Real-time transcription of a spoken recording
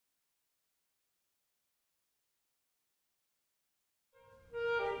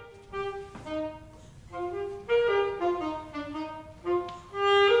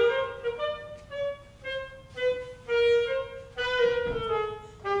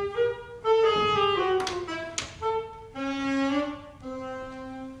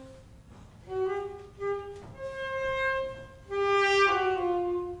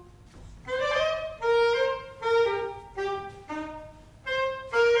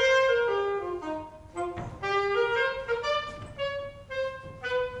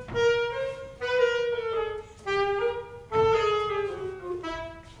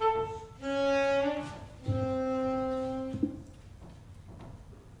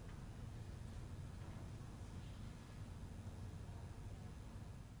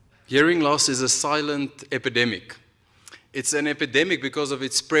Hearing loss is a silent epidemic. It's an epidemic because of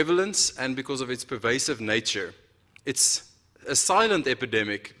its prevalence and because of its pervasive nature. It's a silent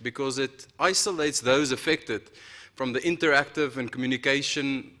epidemic because it isolates those affected from the interactive and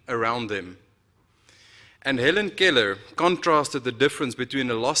communication around them. And Helen Keller contrasted the difference between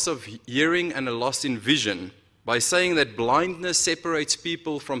a loss of hearing and a loss in vision by saying that blindness separates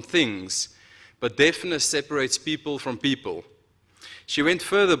people from things, but deafness separates people from people. She went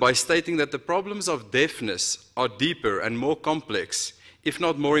further by stating that the problems of deafness are deeper and more complex, if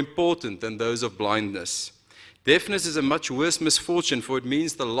not more important than those of blindness. Deafness is a much worse misfortune, for it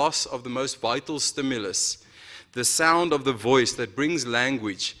means the loss of the most vital stimulus, the sound of the voice that brings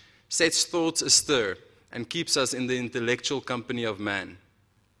language, sets thoughts astir, and keeps us in the intellectual company of man.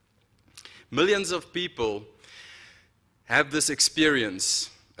 Millions of people have this experience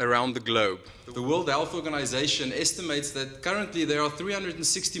around the globe. The World Health Organization estimates that currently there are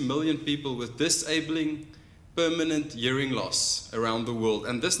 360 million people with disabling permanent hearing loss around the world,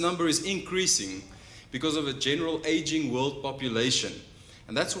 and this number is increasing because of a general aging world population.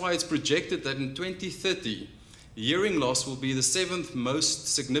 And that's why it's projected that in 2030, hearing loss will be the 7th most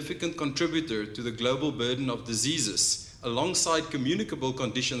significant contributor to the global burden of diseases, alongside communicable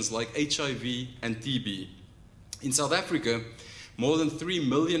conditions like HIV and TB. In South Africa, more than 3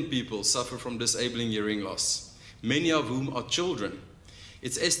 million people suffer from disabling hearing loss, many of whom are children.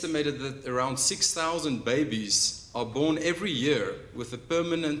 It's estimated that around 6,000 babies are born every year with a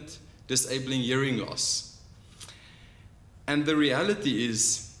permanent disabling hearing loss. And the reality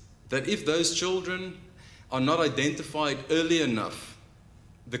is that if those children are not identified early enough,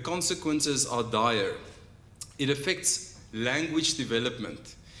 the consequences are dire. It affects language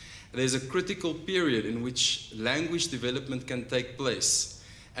development. There's a critical period in which language development can take place.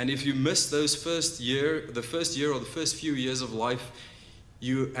 And if you miss those the first year or the first few years of life,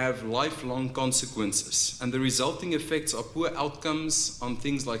 you have lifelong consequences. And the resulting effects are poor outcomes on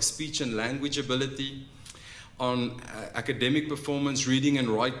things like speech and language ability, on academic performance, reading and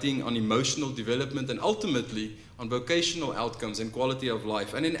writing, on emotional development, and ultimately on vocational outcomes and quality of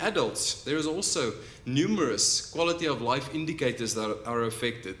life. And in adults, there is also numerous quality of life indicators that are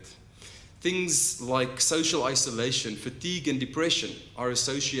affected. Things like social isolation, fatigue, and depression are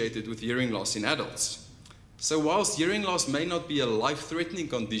associated with hearing loss in adults. So whilst hearing loss may not be a life-threatening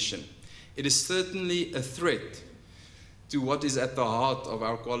condition, it is certainly a threat to what is at the heart of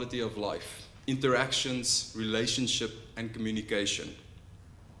our quality of life: interactions, relationship, and communication.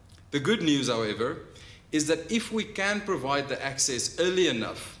 The good news, however, is that if we can provide the access early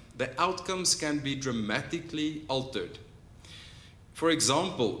enough, the outcomes can be dramatically altered. For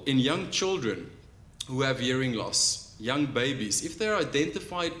example, in young children who have hearing loss, young babies, if they're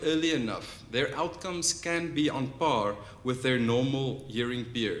identified early enough, their outcomes can be on par with their normal hearing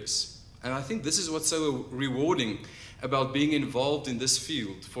peers. And I think this is what's so rewarding about being involved in this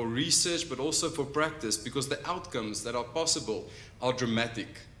field, for research but also for practice, because the outcomes that are possible are dramatic.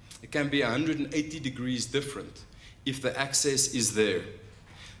 It can be 180 degrees different if the access is there.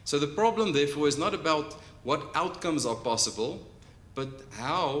 So the problem, therefore, is not about what outcomes are possible, but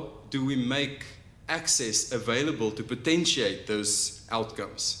how do we make access available to potentiate those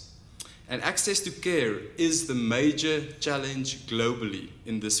outcomes. And access to care is the major challenge globally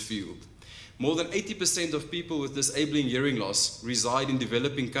in this field. More than 80% of people with disabling hearing loss reside in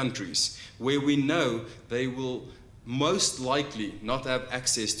developing countries, where we know they will most likely not have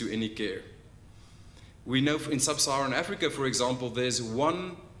access to any care. We know in sub-Saharan Africa, for example, there's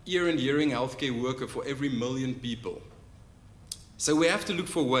 1 ear and hearing healthcare worker for every 1 million people. So we have to look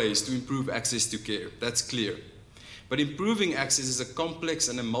for ways to improve access to care, that's clear. But improving access is a complex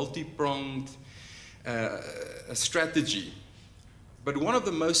and a multi-pronged strategy. But one of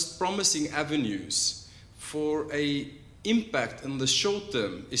the most promising avenues for an impact in the short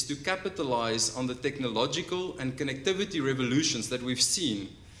term is to capitalize on the technological and connectivity revolutions that we've seen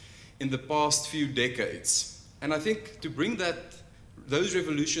in the past few decades. And I think to bring those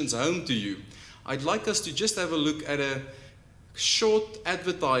revolutions home to you, I'd like us to just have a look at a short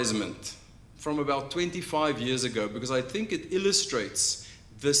advertisement from about 25 years ago, because I think it illustrates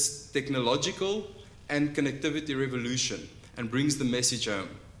this technological and connectivity revolution and brings the message home.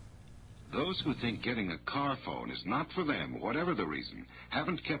 Those who think getting a car phone is not for them, whatever the reason,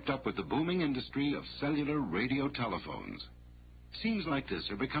 haven't kept up with the booming industry of cellular radio telephones. Scenes like this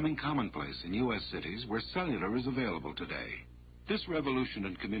are becoming commonplace in U.S. cities where cellular is available today. This revolution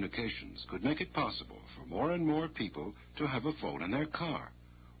in communications could make it possible for more and more people to have a phone in their car,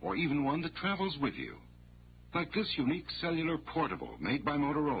 or even one that travels with you. Like this unique cellular portable made by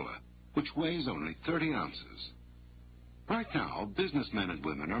Motorola, which weighs only 30 ounces. Right now, businessmen and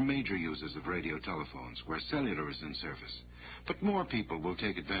women are major users of radio telephones where cellular is in service. But more people will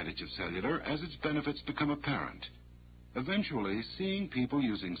take advantage of cellular as its benefits become apparent. Eventually, seeing people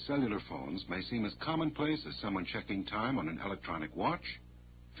using cellular phones may seem as commonplace as someone checking time on an electronic watch,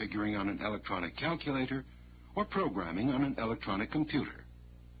 figuring on an electronic calculator, or programming on an electronic computer.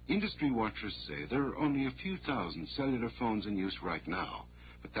 Industry watchers say there are only a few thousand cellular phones in use right now,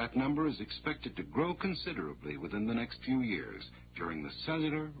 but that number is expected to grow considerably within the next few years during the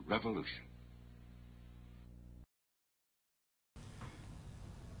cellular revolution.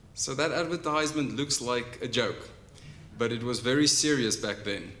 So that advertisement looks like a joke, but it was very serious back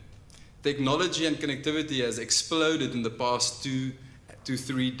then. Technology and connectivity has exploded in the past 2 to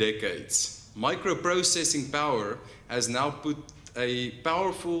 3 decades. Microprocessing power has now put a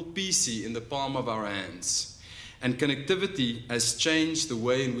powerful PC in the palm of our hands. And connectivity has changed the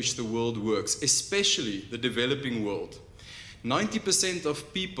way in which the world works, especially the developing world. 90%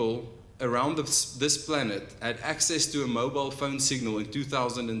 of people around this planet had access to a mobile phone signal in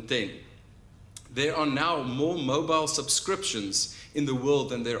 2010. There are now more mobile subscriptions in the world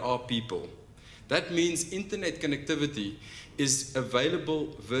than there are people. That means internet connectivity is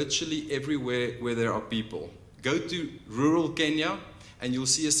available virtually everywhere where there are people. Go to rural Kenya and you'll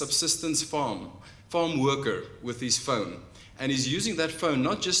see a subsistence farm worker with his phone. And he's using that phone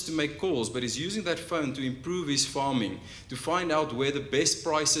not just to make calls, but he's using that phone to improve his farming, to find out where the best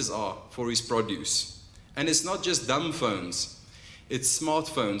prices are for his produce. And it's not just dumb phones, it's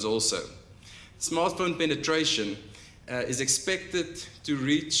smartphones also. Smartphone penetration is expected to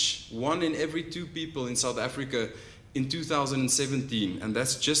reach 1 in every 2 people in South Africa in 2017, and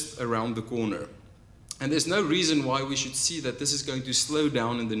that's just around the corner. And there's no reason why we should see that this is going to slow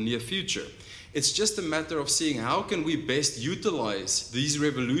down in the near future. It's just a matter of seeing how can we best utilize these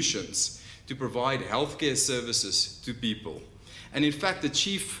revolutions to provide healthcare services to people. And in fact, the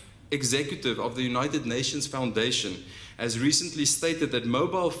chief executive of the United Nations Foundation has recently stated that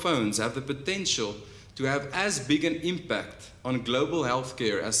mobile phones have the potential to have as big an impact on global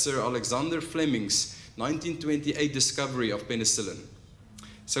healthcare as Sir Alexander Fleming's 1928 discovery of penicillin.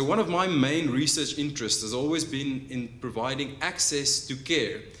 So one of my main research interests has always been in providing access to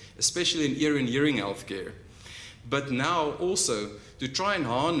care, especially in ear and hearing healthcare, but now also to try and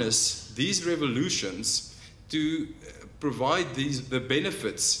harness these revolutions to provide the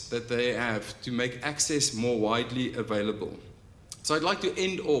benefits that they have to make access more widely available. So I'd like to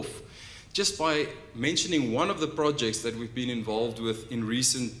end off just by mentioning one of the projects that we've been involved with in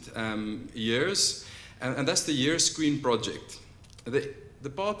recent years, and that's the Ear Screen project. The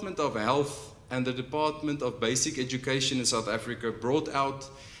Department of Health and the Department of Basic Education in South Africa brought out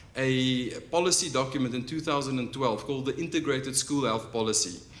a policy document in 2012 called the Integrated School Health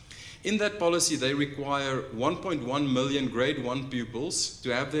Policy. In that policy, they require 1.1 million grade 1 pupils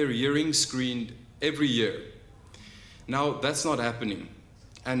to have their hearing screened every year. Now, that's not happening.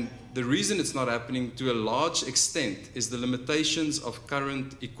 And the reason it's not happening to a large extent is the limitations of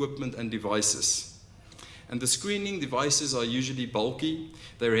current equipment and devices. And the screening devices are usually bulky,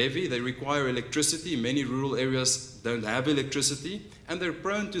 they're heavy, they require electricity. Many rural areas don't have electricity, and they're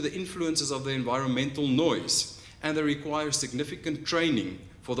prone to the influences of the environmental noise. And they require significant training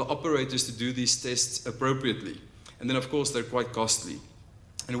for the operators to do these tests appropriately. And then, of course, they're quite costly.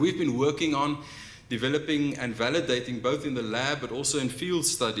 And we've been working on developing and validating, both in the lab but also in field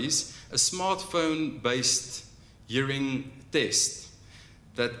studies, a smartphone-based hearing test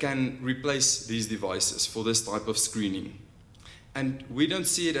that can replace these devices for this type of screening. And we don't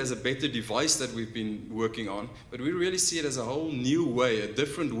see it as a better device that we've been working on, but we really see it as a whole new way, a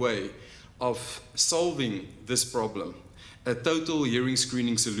different way of solving this problem. A total hearing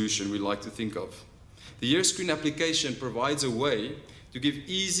screening solution we like to think of. The ear screen application provides a way to give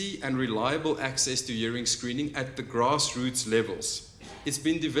easy and reliable access to hearing screening at the grassroots levels. It's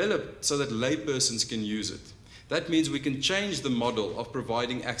been developed so that laypersons can use it. That means we can change the model of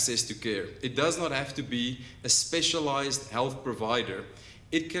providing access to care. It does not have to be a specialized health provider.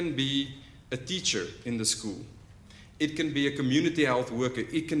 It can be a teacher in the school. It can be a community health worker.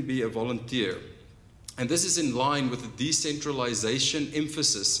 It can be a volunteer. And this is in line with the decentralization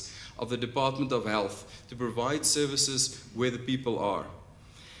emphasis of the Department of Health to provide services where the people are.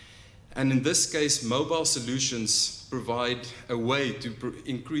 And in this case, mobile solutions provide a way to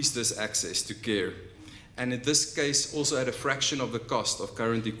increase this access to care. And in this case, also at a fraction of the cost of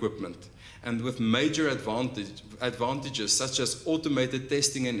current equipment, and with major advantages such as automated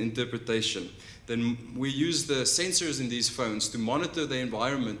testing and interpretation. Then we use the sensors in these phones to monitor the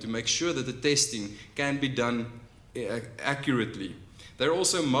environment to make sure that the testing can be done accurately. They're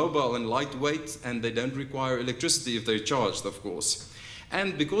also mobile and lightweight, and they don't require electricity if they're charged, of course.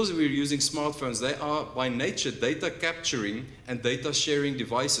 And because we're using smartphones, they are by nature data capturing and data sharing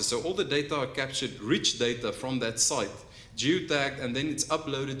devices. So all the data are captured, rich data from that site, geotagged, and then it's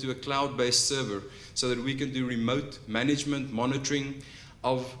uploaded to a cloud-based server so that we can do remote management, monitoring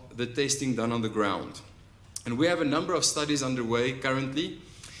of the testing done on the ground. And we have a number of studies underway currently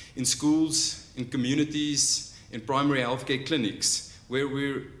in schools, in communities, in primary healthcare clinics, where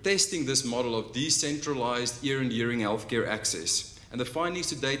we're testing this model of decentralized ear and hearing healthcare access. And the findings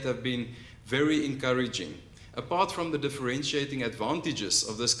to date have been very encouraging. Apart from the differentiating advantages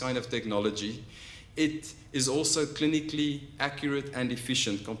of this kind of technology, it is also clinically accurate and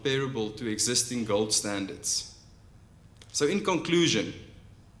efficient, comparable to existing gold standards. So in conclusion,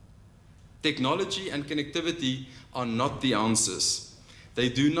 technology and connectivity are not the answers. They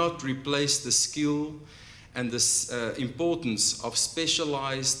do not replace the skill and the importance of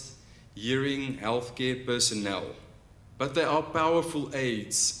specialized hearing healthcare personnel. But they are powerful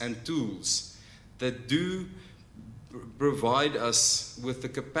aids and tools that do provide us with the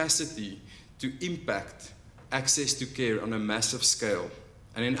capacity to impact access to care on a massive scale.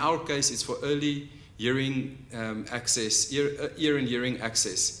 And in our case, it's for early hearing access, ear and hearing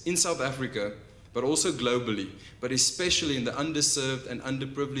access in South Africa, but also globally, but especially in the underserved and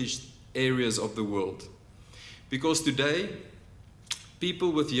underprivileged areas of the world. Because today,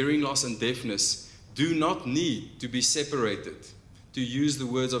 people with hearing loss and deafness do not need to be separated, to use the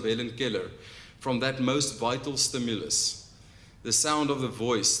words of Helen Keller, from that most vital stimulus, the sound of the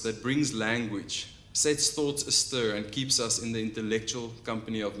voice that brings language, sets thoughts astir, and keeps us in the intellectual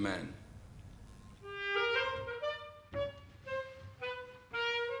company of man.